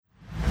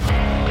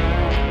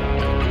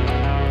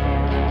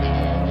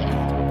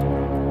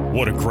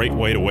What a great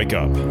way to wake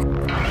up.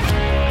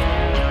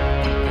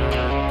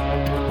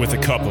 With a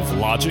cup of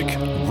logic,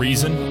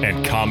 reason,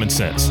 and common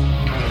sense.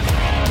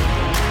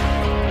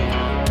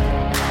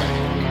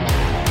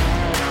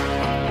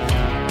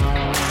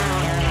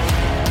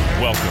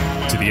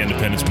 Welcome to the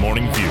Independence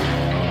Morning View.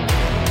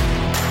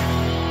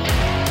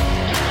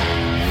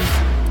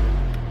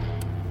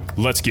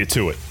 Let's get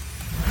to it.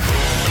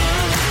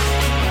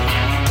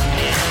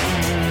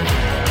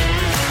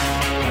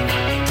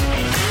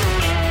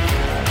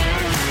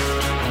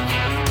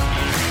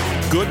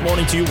 Good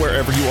morning to you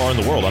wherever you are in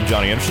the world. I'm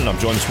Johnny Anderson. I'm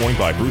joined this morning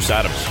by Bruce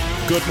Adams.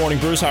 Good morning,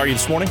 Bruce. How are you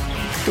this morning?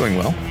 Doing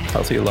well.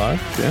 Healthy,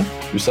 alive. Yeah.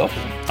 Yourself?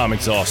 I'm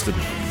exhausted.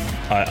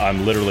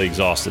 I'm literally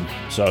exhausted.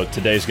 So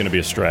today's going to be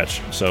a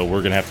stretch. So we're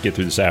going to have to get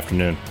through this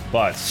afternoon.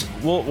 But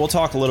we'll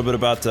talk a little bit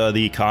about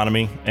the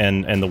economy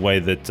and the way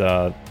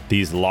that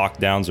these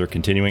lockdowns are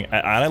continuing.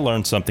 I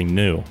learned something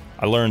new.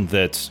 I learned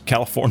that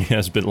California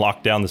has been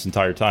locked down this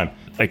entire time.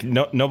 Like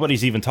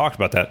nobody's even talked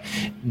about that.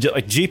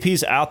 Like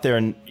GP's out there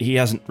and he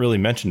hasn't really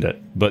mentioned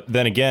it. But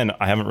then again,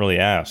 I haven't really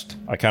asked.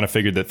 I kind of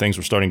figured that things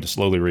were starting to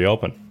slowly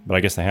reopen, but I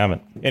guess they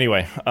haven't.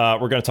 Anyway,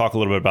 we're going to talk a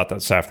little bit about that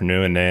this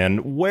afternoon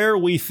and where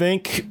we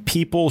think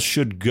people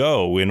should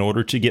go in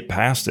order to get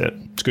past it.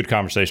 It's a good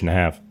conversation to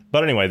have.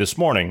 But anyway, this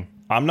morning,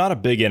 I'm not a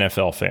big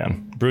NFL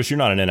fan. Bruce, you're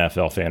not an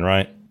NFL fan,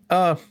 right?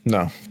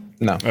 No.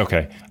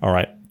 Okay. All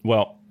right.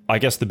 Well, I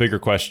guess the bigger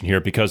question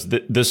here, because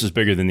this is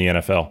bigger than the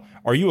NFL.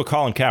 Are you a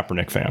Colin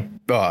Kaepernick fan?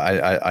 Oh,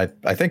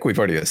 I think we've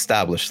already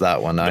established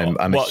that one.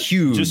 I'm a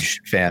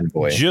huge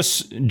fanboy.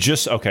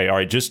 Just okay. All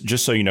right. Just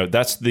so you know,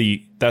 that's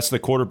the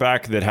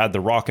quarterback that had the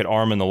rocket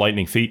arm and the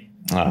lightning feet.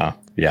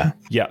 Yeah.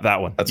 Yeah,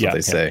 that one. That's what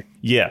they say.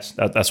 Yes,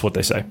 that's what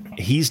they say.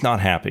 He's not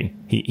happy.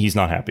 He's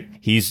not happy.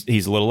 He's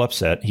a little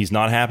upset. He's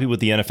not happy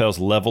with the NFL's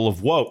level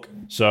of woke.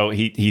 So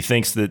he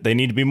thinks that they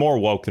need to be more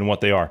woke than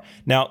what they are.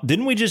 Now,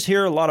 didn't we just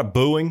hear a lot of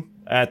booing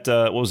at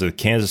what was it, the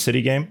Kansas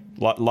City game?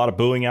 A lot of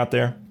booing out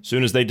there. As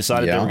soon as they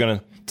decided they were going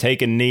to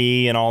take a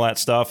knee and all that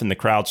stuff, and the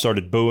crowd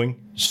started booing.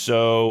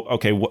 So,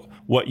 okay,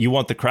 what you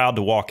want the crowd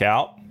to walk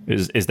out?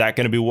 Is that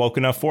going to be woke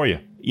enough for you?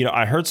 You know,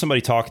 I heard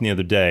somebody talking the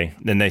other day,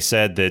 and they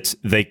said that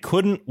they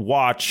couldn't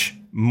watch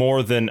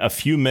more than a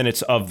few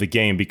minutes of the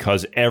game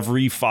because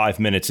every 5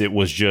 minutes it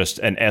was just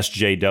an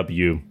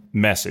SJW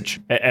message.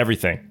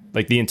 Everything.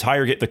 Like the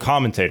entire game, the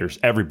commentators,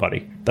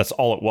 everybody. That's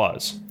all it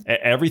was.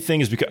 Everything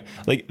is because,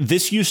 like,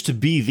 this used to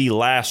be the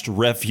last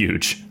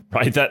refuge,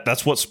 right?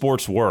 That's what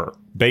sports were.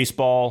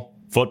 Baseball,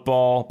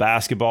 football,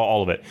 basketball,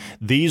 all of it.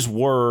 These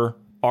were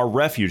our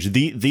refuge.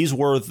 These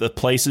were the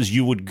places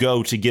you would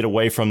go to get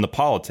away from the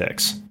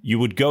politics. You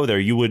would go there.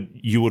 You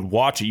would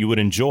watch it. You would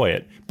enjoy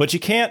it. But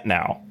you can't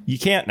now. You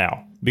can't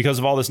now because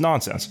of all this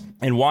nonsense.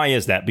 And why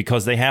is that?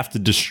 Because they have to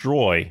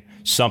destroy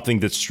something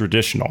that's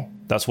traditional.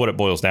 That's what it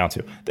boils down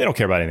to. They don't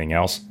care about anything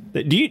else.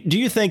 Do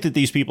you think that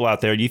these people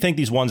out there, do you think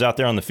these ones out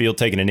there on the field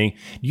taking a knee,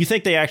 do you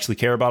think they actually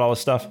care about all this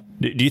stuff?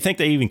 Do you think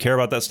they even care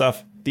about that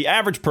stuff? The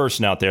average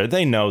person out there,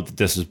 they know that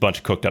this is a bunch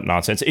of cooked up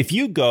nonsense. If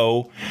you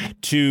go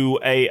to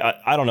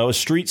a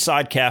street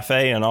side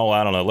cafe and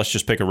let's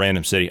just pick a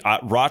random city.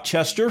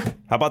 Rochester,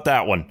 how about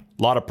that one?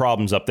 A lot of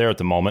problems up there at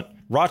the moment.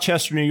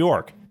 Rochester, New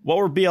York. What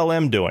were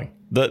BLM doing?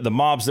 The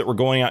mobs that were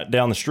going out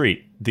down the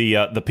street,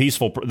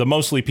 the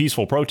mostly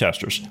peaceful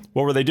protesters,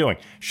 what were they doing?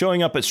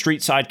 Showing up at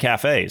street side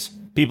cafes,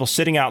 people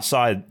sitting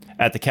outside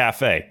at the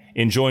cafe,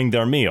 enjoying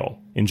their meal,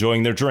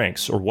 enjoying their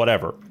drinks or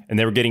whatever, and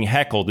they were getting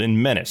heckled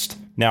and menaced.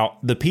 Now,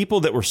 the people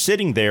that were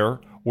sitting there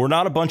were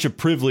not a bunch of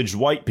privileged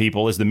white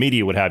people, as the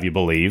media would have you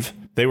believe.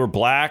 They were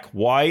black,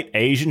 white,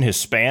 Asian,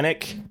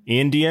 Hispanic,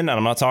 Indian, and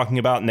I'm not talking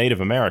about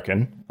Native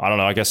American. I don't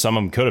know, I guess some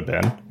of them could have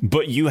been.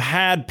 But you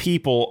had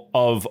people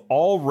of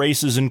all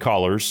races and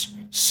colors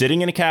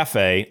sitting in a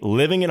cafe,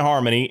 living in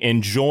harmony,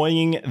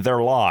 enjoying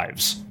their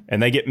lives.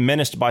 And they get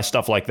menaced by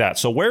stuff like that.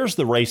 So where's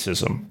the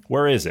racism?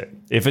 Where is it?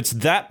 If it's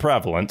that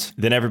prevalent,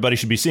 then everybody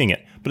should be seeing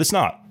it. But it's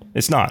not.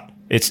 It's not.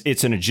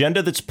 It's an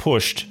agenda that's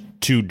pushed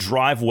to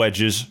drive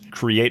wedges,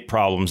 create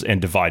problems, and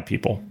divide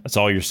people. That's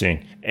all you're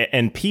seeing.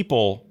 And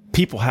people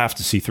have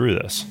to see through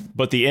this.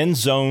 But the end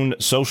zone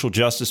social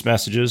justice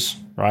messages,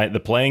 right? The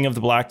playing of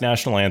the Black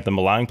National Anthem,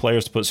 allowing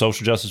players to put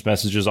social justice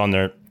messages on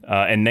their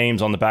and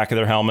names on the back of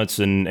their helmets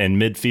and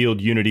midfield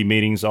unity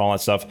meetings, all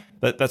that stuff.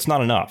 That's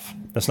not enough.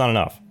 That's not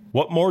enough.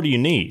 What more do you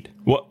need?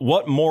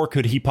 What more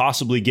could he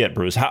possibly get,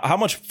 Bruce? How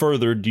much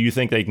further do you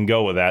think they can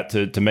go with that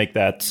to make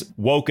that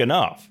woke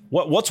enough?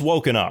 What's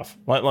woke enough?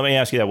 Let me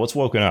ask you that. What's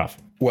woke enough?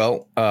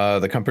 Well,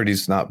 the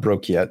company's not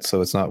broke yet,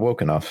 so it's not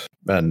woke enough.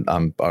 And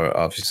I'm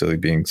obviously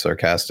being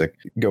sarcastic.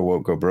 Go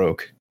woke, go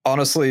broke.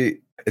 Honestly,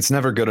 it's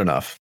never good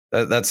enough.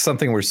 That's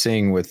something we're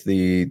seeing with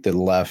the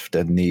left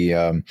and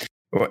the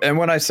and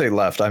when I say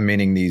left, I'm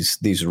meaning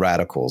these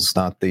radicals,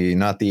 not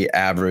the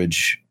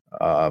average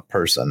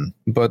person.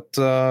 But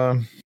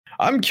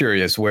I'm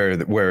curious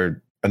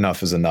where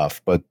enough is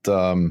enough. But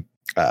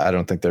I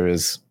don't think there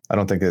is. I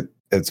don't think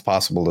it's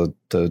possible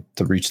to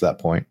reach that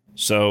point.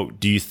 So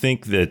do you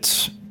think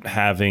that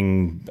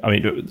having, I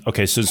mean,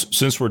 okay,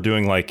 since we're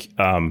doing like,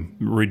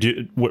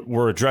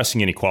 we're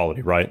addressing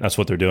inequality, right? That's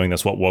what they're doing.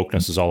 That's what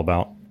wokeness is all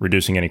about,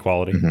 reducing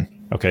inequality.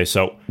 Mm-hmm. Okay,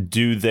 so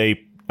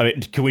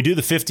can we do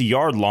the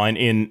 50-yard line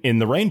in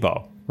the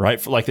rainbow,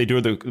 right? Like they do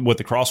with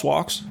the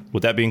crosswalks?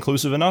 Would that be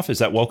inclusive enough? Is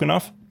that woke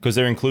enough? Because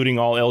they're including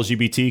all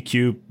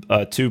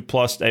LGBTQ 2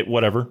 plus 8,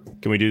 whatever.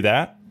 Can we do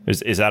that?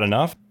 Is that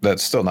enough?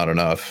 That's still not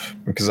enough,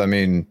 because I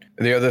mean,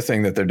 the other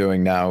thing that they're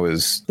doing now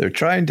is they're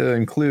trying to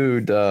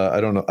include.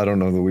 I don't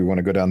know that we want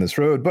to go down this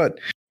road, but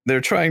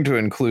they're trying to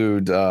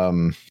include.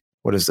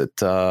 What is it?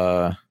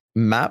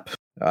 MAP,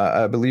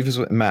 I believe is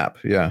what MAP.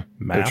 Yeah,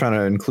 MAP? They're trying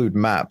to include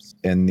MAPs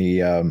in the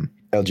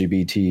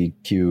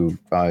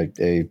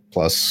LGBTQIA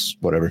plus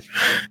whatever.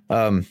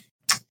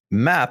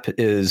 MAP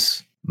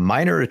is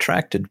minor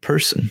attracted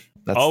person.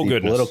 That's the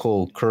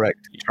political correct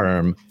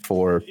term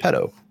for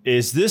pedo.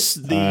 Is this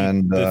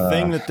the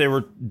thing that they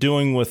were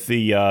doing with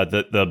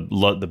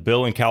the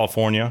bill in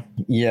California?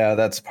 Yeah,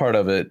 that's part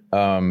of it.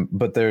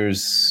 But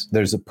there's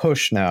a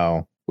push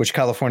now, which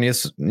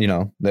California's,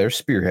 they're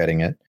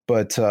spearheading it.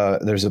 But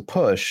there's a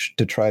push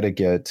to try to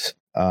get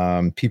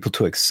people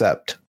to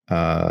accept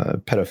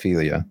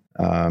pedophilia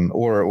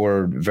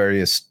or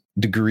various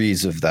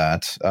degrees of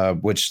that,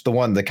 which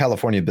the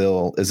California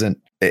bill isn't.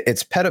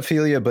 It's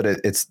pedophilia, but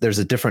there's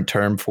a different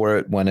term for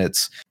it when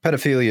it's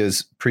pedophilia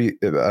is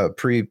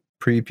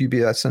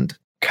prepubescent.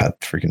 God,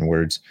 freaking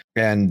words.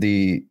 And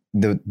the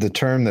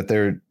term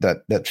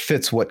that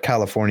fits what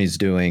California's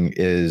doing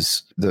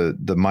is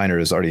the minor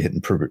has already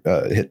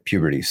hit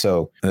puberty.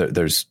 So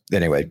there's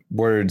anyway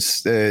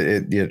words,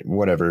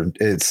 whatever.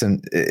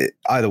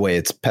 Either way,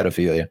 it's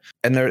pedophilia,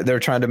 and they're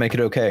trying to make it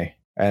okay,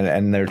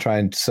 and they're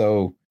trying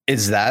so.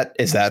 Is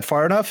that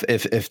far enough?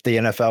 If the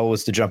NFL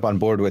was to jump on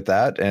board with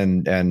that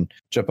and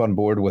jump on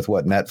board with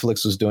what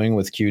Netflix was doing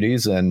with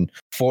Cuties and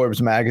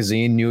Forbes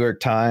magazine, New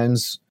York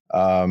Times,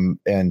 and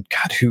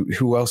God,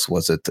 who else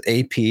was it?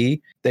 The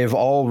AP. They've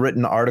all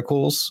written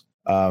articles.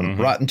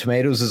 Rotten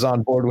Tomatoes is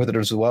on board with it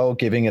as well,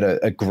 giving it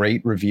a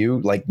great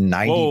review, like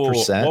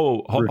 90%.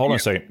 Whoa, hold on a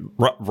second.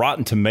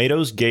 Rotten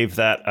Tomatoes gave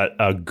that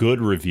a good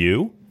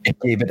review? It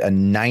gave it a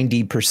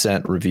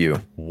 90%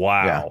 review.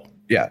 Wow.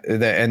 Yeah,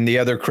 and the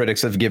other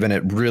critics have given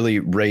it really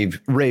rave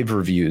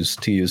reviews,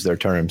 to use their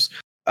terms.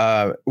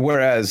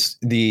 Whereas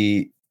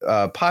the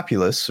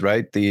populace,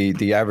 right,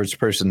 the average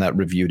person that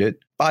reviewed it,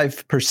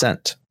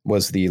 5%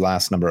 was the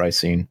last number I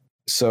seen.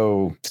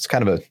 So it's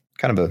kind of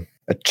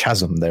a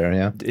chasm there.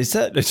 Yeah, is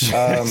that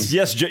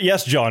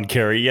yes, John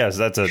Kerry. Yes,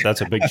 that's a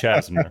big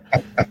chasm there.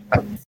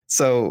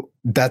 So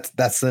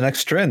that's the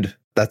next trend.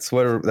 That's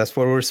what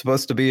we're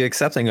supposed to be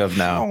accepting of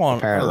now. How on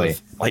apparently,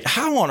 earth? Like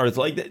how on earth?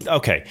 Like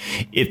okay,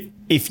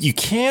 if you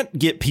can't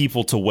get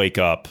people to wake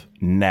up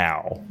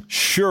now,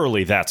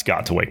 surely that's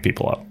got to wake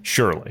people up.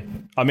 Surely.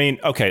 I mean,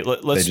 okay,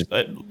 let's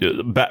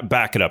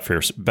back it up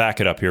here. Back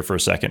it up here for a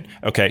second.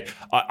 Okay,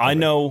 I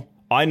know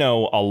a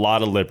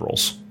lot of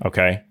liberals.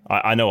 Okay,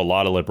 I know a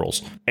lot of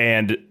liberals,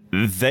 and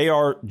they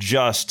are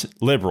just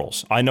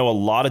liberals. I know a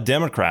lot of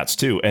Democrats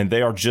too, and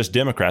they are just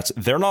Democrats.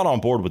 They're not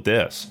on board with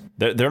this.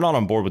 They're not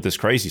on board with this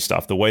crazy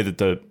stuff. The way that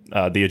the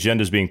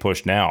agenda is being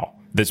pushed now,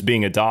 that's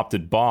being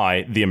adopted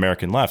by the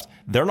American left,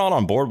 they're not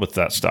on board with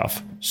that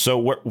stuff. So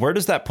where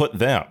does that put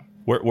them?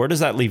 Where does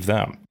that leave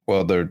them?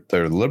 Well,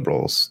 they're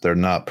liberals. They're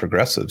not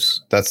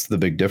progressives. That's the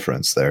big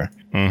difference there.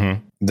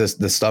 Mm-hmm.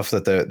 The stuff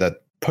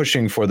that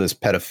pushing for this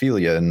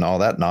pedophilia and all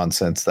that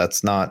nonsense,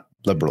 that's not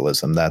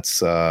liberalism.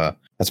 That's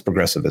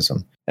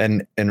progressivism.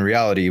 And in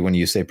reality, when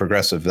you say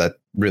progressive, that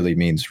really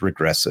means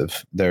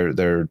regressive.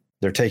 They're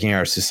taking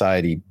our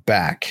society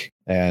back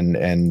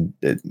and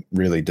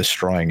really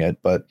destroying it.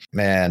 But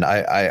man,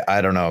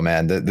 I don't know,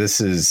 man.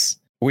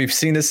 We've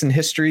seen this in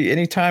history.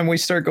 Anytime we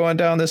start going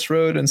down this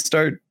road and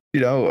start,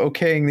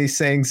 okaying these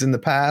things in the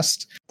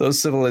past,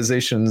 those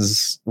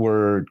civilizations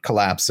were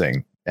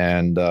collapsing.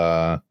 And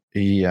we're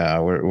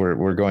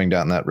going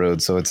down that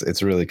road. So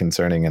it's really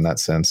concerning in that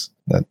sense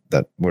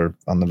that we're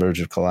on the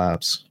verge of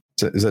collapse.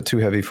 Is that too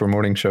heavy for a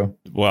morning show?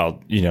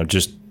 Well,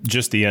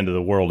 just the end of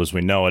the world as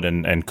we know it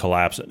and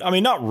collapse. I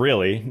mean, not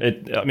really.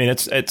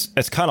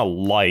 It's kind of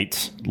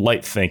light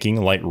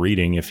thinking, light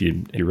reading if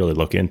you really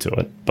look into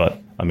it.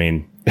 But I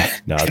mean,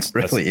 no, that's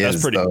heavy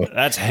nowadays.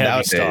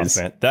 Stuff,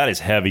 man. That is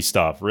heavy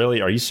stuff.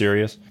 Really? Are you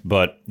serious?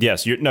 But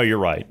yes, you're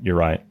right. You're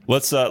right.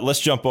 Let's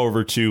jump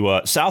over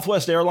to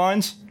Southwest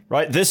Airlines.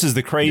 Right. This is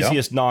the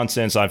craziest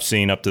nonsense I've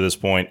seen up to this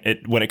point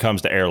when it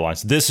comes to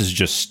airlines. This is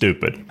just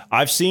stupid.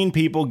 I've seen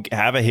people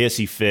have a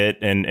hissy fit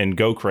and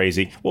go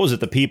crazy. What was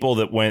it? The people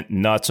that went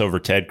nuts over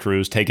Ted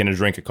Cruz taking a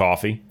drink of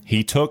coffee.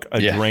 He took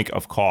a drink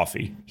of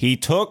coffee. He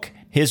took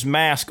his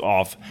mask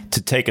off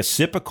to take a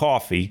sip of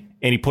coffee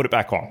and he put it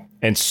back on.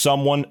 And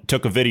someone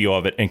took a video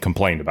of it and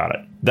complained about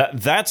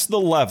it. That's the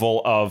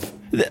level of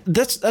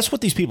that's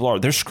what these people are.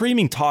 They're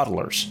screaming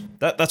toddlers.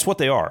 That's what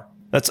they are.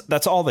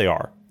 That's all they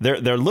are.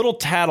 They're little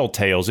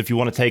tattletales, if you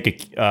want to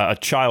take a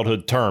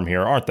childhood term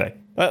here, aren't they?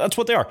 That's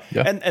what they are.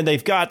 Yeah. And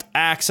they've got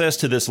access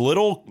to this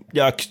little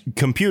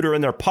computer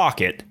in their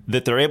pocket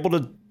that they're able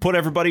to put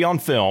everybody on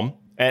film.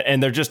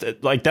 And they're just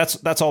like,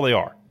 that's all they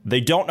are.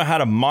 They don't know how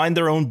to mind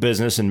their own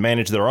business and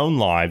manage their own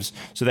lives.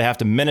 So they have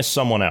to menace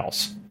someone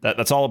else.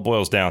 That's all it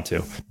boils down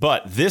to.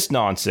 But this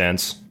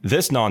nonsense,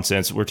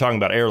 we're talking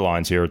about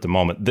airlines here at the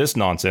moment. This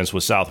nonsense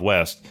with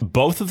Southwest,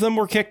 both of them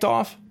were kicked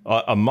off.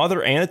 A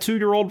mother and a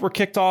 2-year-old were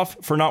kicked off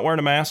for not wearing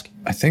a mask.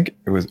 I think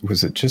it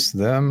was it just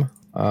them?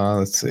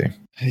 Let's see.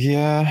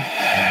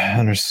 Yeah.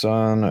 And her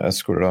son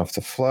escorted off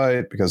the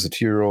flight because the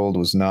 2-year-old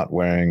was not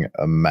wearing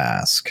a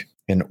mask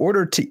in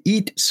order to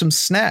eat some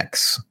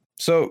snacks.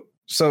 So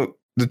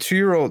the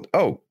 2-year-old,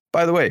 oh,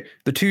 by the way,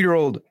 the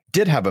 2-year-old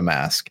did have a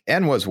mask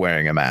and was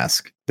wearing a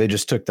mask. They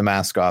just took the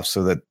mask off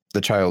so that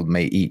the child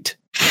may eat.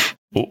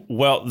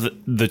 Well,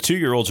 the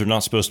 2-year-olds are not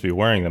supposed to be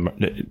wearing them,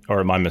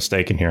 or am I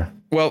mistaken here?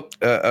 Well,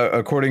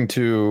 according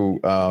to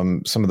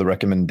some of the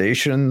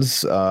recommendations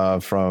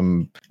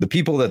from the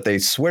people that they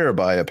swear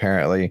by,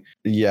 apparently,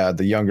 yeah,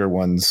 the younger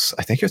ones,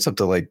 I think it's up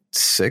to like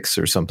 6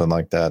 or something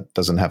like that,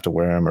 doesn't have to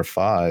wear them, or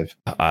 5.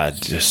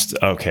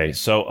 Okay,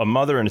 so a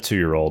mother and a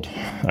 2-year-old.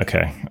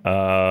 Okay.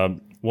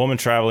 Woman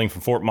traveling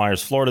from Fort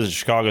Myers, Florida to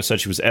Chicago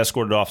said she was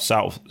escorted off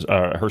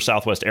her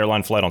Southwest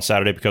airline flight on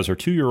Saturday because her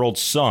 2-year-old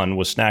son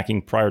was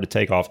snacking prior to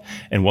takeoff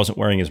and wasn't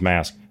wearing his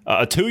mask.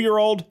 A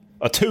 2-year-old?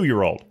 A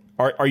 2-year-old.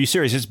 Are you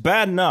serious? It's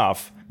bad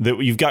enough that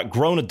you've got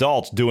grown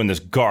adults doing this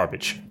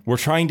garbage. We're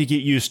trying to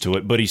get used to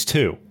it, but he's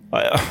 2.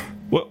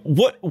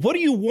 What do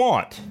you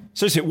want?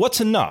 Seriously, what's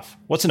enough?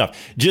 What's enough?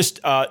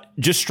 Just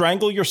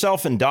strangle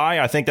yourself and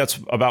die? I think that's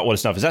about what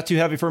it's enough. Is that too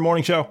heavy for a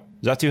morning show?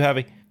 Is that too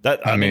heavy?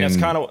 I mean, that's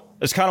kind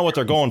of what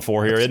they're going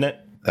for here, isn't it?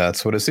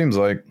 That's what it seems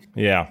like.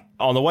 Yeah.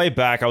 On the way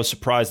back, I was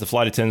surprised the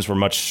flight attendants were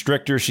much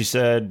stricter, she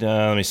said.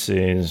 Let me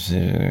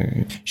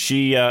see.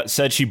 She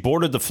said she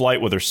boarded the flight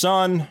with her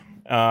son,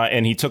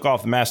 and he took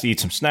off the mask to eat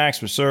some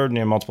snacks, was served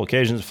on multiple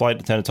occasions. The flight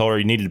attendant told her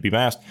he needed to be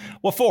masked.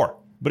 What for?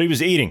 But he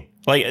was eating.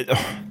 Like,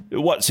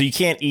 what? So you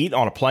can't eat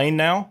on a plane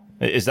now?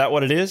 Is that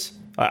what it is?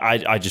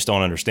 I just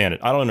don't understand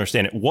it. I don't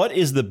understand it. What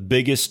is the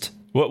biggest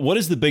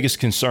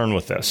concern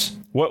with this?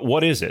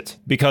 What is it?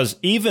 Because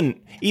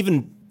even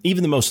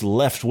the most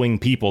left-wing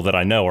people that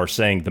I know are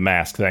saying the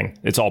mask thing.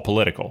 It's all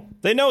political.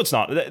 They know it's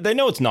not. They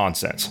know it's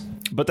nonsense.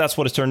 But that's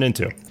what it's turned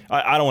into.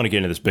 I don't want to get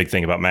into this big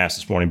thing about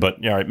masks this morning,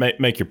 but all right,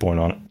 make your point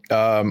on it.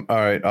 All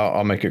right,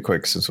 I'll make it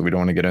quick since we don't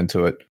want to get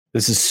into it.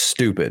 This is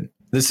stupid.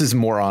 This is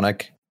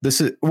moronic. This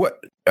is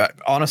what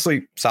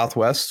honestly,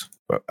 Southwest.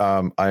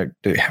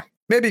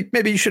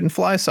 Maybe you shouldn't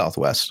fly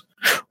Southwest.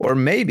 Or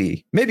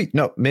maybe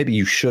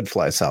you should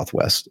fly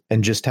Southwest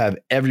and just have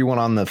everyone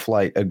on the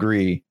flight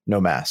agree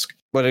no mask.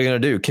 What are they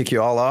going to do? Kick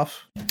you all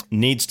off?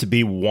 Needs to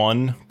be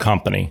one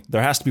company.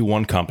 There has to be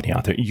one company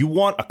out there. You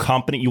want a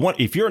company.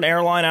 If you're an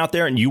airline out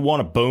there and you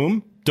want to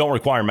boom, don't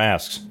require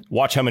masks.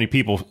 Watch how many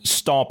people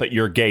stomp at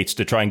your gates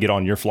to try and get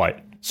on your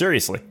flight.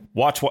 Seriously.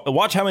 Watch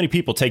how many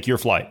people take your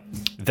flight.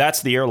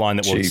 That's the airline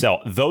that will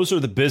excel. Those are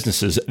the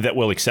businesses that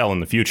will excel in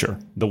the future.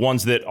 The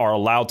ones that are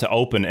allowed to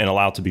open and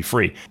allowed to be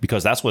free,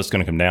 because that's what it's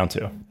going to come down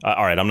to.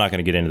 All right, I'm not going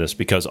to get into this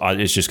because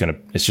it's just going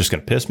to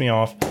piss me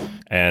off,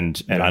 and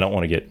I don't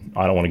want to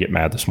get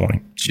mad this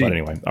morning. But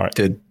anyway, all right.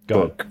 Did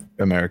book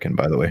American,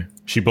 by the way.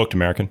 She booked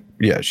American?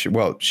 Yeah, she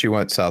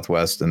went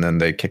Southwest and then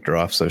they kicked her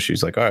off, so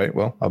she's like, all right,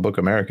 well, I'll book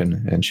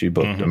American, and she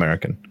booked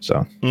American.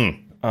 So.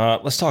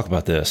 Let's talk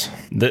about this.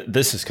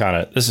 This is kind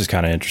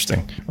of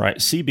interesting, right?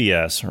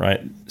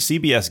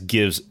 CBS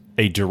gives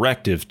a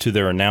directive to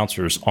their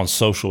announcers on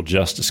social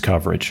justice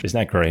coverage. Isn't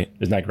that great?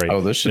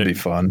 Oh, this should be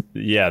fun.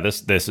 Yeah,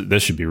 this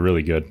should be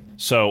really good.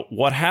 So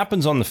what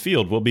happens on the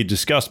field will be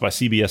discussed by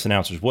CBS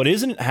announcers. What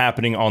isn't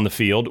happening on the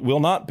field will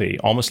not be,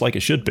 almost like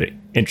it should be.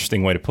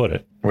 Interesting way to put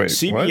it. Wait,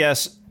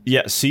 CBS, what?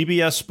 Yeah,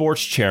 CBS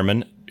Sports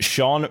Chairman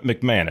Sean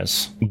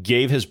McManus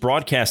gave his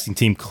broadcasting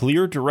team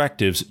clear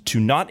directives to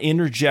not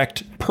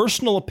interject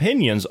personal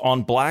opinions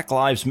on Black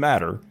Lives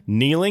Matter,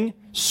 kneeling,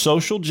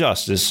 social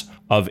justice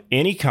of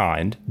any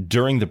kind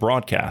during the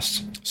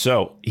broadcasts.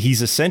 So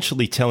he's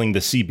essentially telling the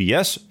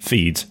CBS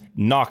feeds,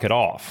 knock it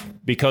off.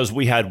 Because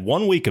we had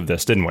 1 week of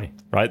this, didn't we?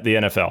 Right? The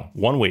NFL,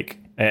 1 week.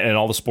 And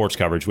all the sports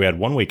coverage, we had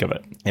 1 week of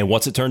it. And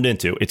what's it turned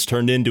into? It's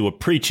turned into a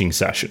preaching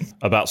session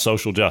about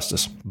social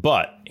justice.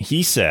 But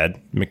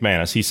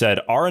McManus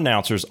said, our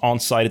announcers on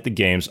site at the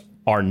games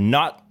are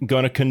not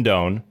going to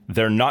condone,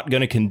 they're not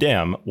going to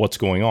condemn what's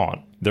going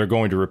on. They're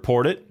going to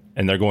report it,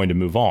 and they're going to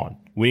move on.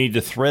 We need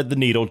to thread the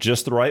needle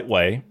just the right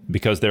way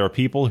because there are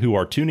people who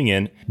are tuning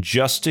in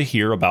just to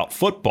hear about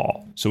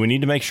football. So we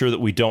need to make sure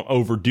that we don't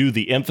overdo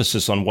the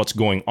emphasis on what's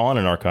going on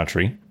in our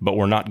country, but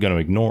we're not going to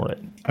ignore it.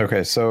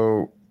 Okay,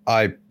 so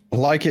I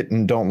like it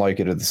and don't like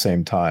it at the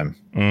same time.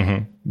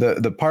 Mm-hmm.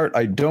 The part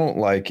I don't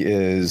like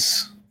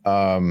is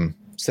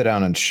sit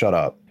down and shut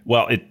up.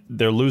 Well,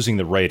 they're losing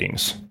the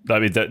ratings. I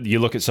mean, you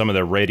look at some of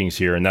their ratings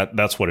here, and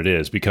that's what it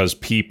is, because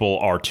people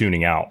are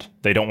tuning out.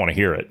 They don't want to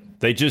hear it.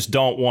 They just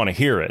don't want to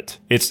hear it.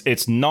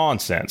 It's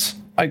nonsense.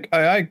 I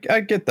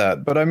get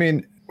that, but I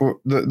mean,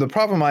 the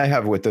problem I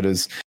have with it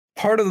is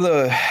part of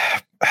the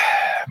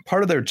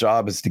part of their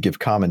job is to give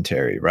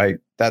commentary, right?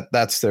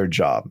 That's their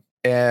job.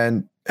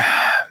 And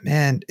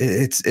man,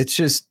 it's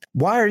just,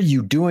 why are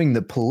you doing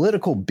the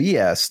political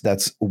BS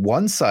that's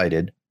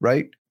one-sided,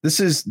 right? This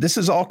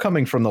is all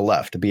coming from the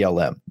left,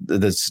 BLM.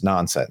 This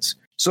nonsense.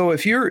 So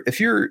if you're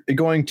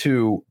going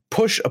to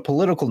push a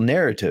political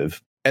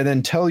narrative and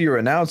then tell your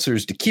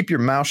announcers to keep your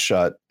mouth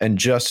shut and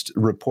just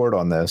report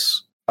on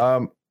this,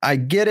 I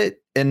get it.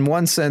 In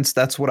one sense,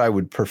 that's what I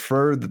would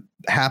prefer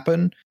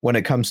happen when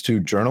it comes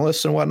to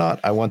journalists and whatnot.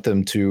 I want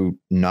them to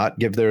not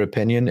give their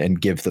opinion and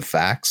give the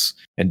facts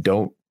and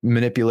don't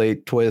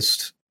manipulate,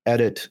 twist,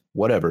 edit,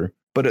 whatever.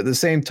 But at the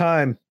same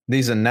time,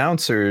 these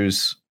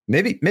announcers,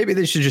 maybe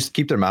they should just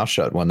keep their mouth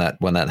shut when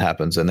that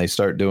happens and they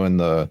start doing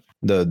the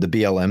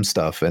BLM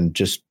stuff and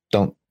just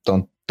don't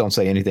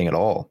say anything at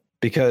all,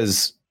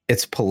 because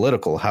it's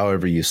political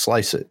however you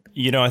slice it.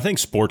 I think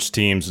sports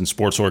teams and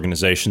sports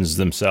organizations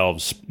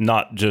themselves,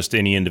 not just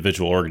any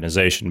individual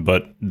organization,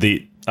 but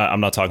I'm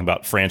not talking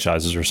about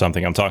franchises or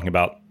something. I'm talking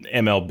about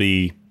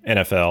MLB,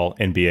 NFL,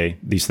 NBA,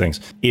 these things.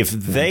 If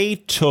they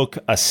took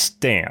a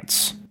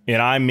stance, and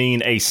I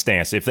mean a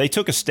stance, if they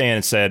took a stand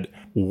and said,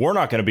 we're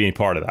not going to be any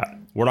part of that,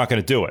 we're not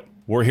going to do it.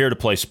 We're here to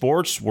play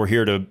sports. We're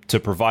here to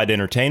provide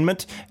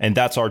entertainment, and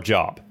that's our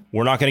job.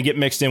 We're not going to get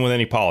mixed in with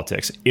any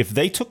politics. If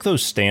they took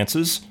those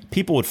stances,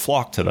 people would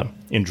flock to them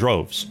in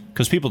droves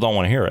because people don't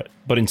want to hear it.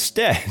 But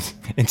instead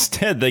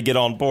they get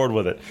on board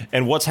with it.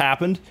 And what's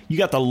happened? You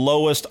got the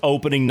lowest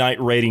opening night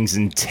ratings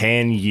in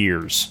 10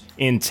 years.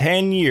 In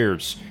 10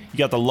 years, you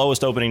got the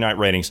lowest opening night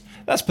ratings.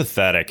 That's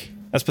pathetic.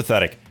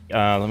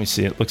 Let me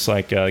see. It looks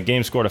like the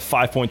game scored a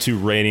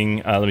 5.2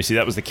 rating. Let me see.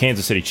 That was the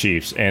Kansas City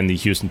Chiefs and the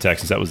Houston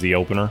Texans. That was the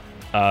opener.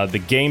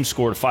 The game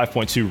scored a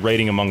 5.2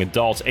 rating among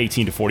adults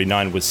 18 to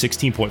 49 with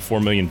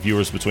 16.4 million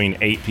viewers between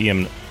 8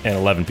 p.m. and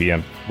 11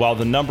 p.m. While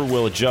the number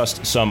will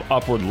adjust some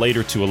upward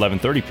later to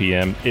 11:30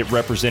 p.m., it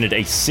represented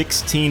a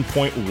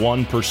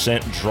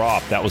 16.1%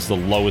 drop. That was the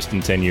lowest in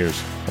 10 years.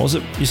 What was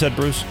it you said,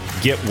 Bruce?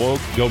 Get woke,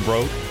 go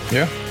broke?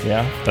 Yeah.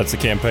 Yeah, that's the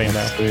campaign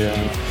now.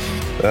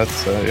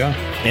 That's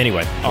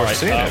Anyway, all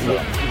right.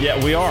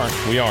 Yeah, we are.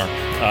 We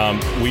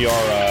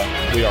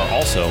are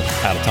also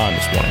out of time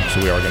this morning,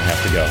 so we are going to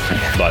have to go.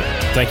 But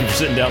thank you for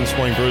sitting down this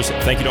morning, Bruce.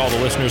 Thank you to all the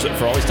listeners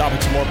for all these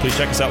topics and more. Please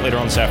check us out later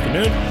on this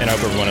afternoon, and I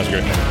hope everyone has a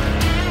great night.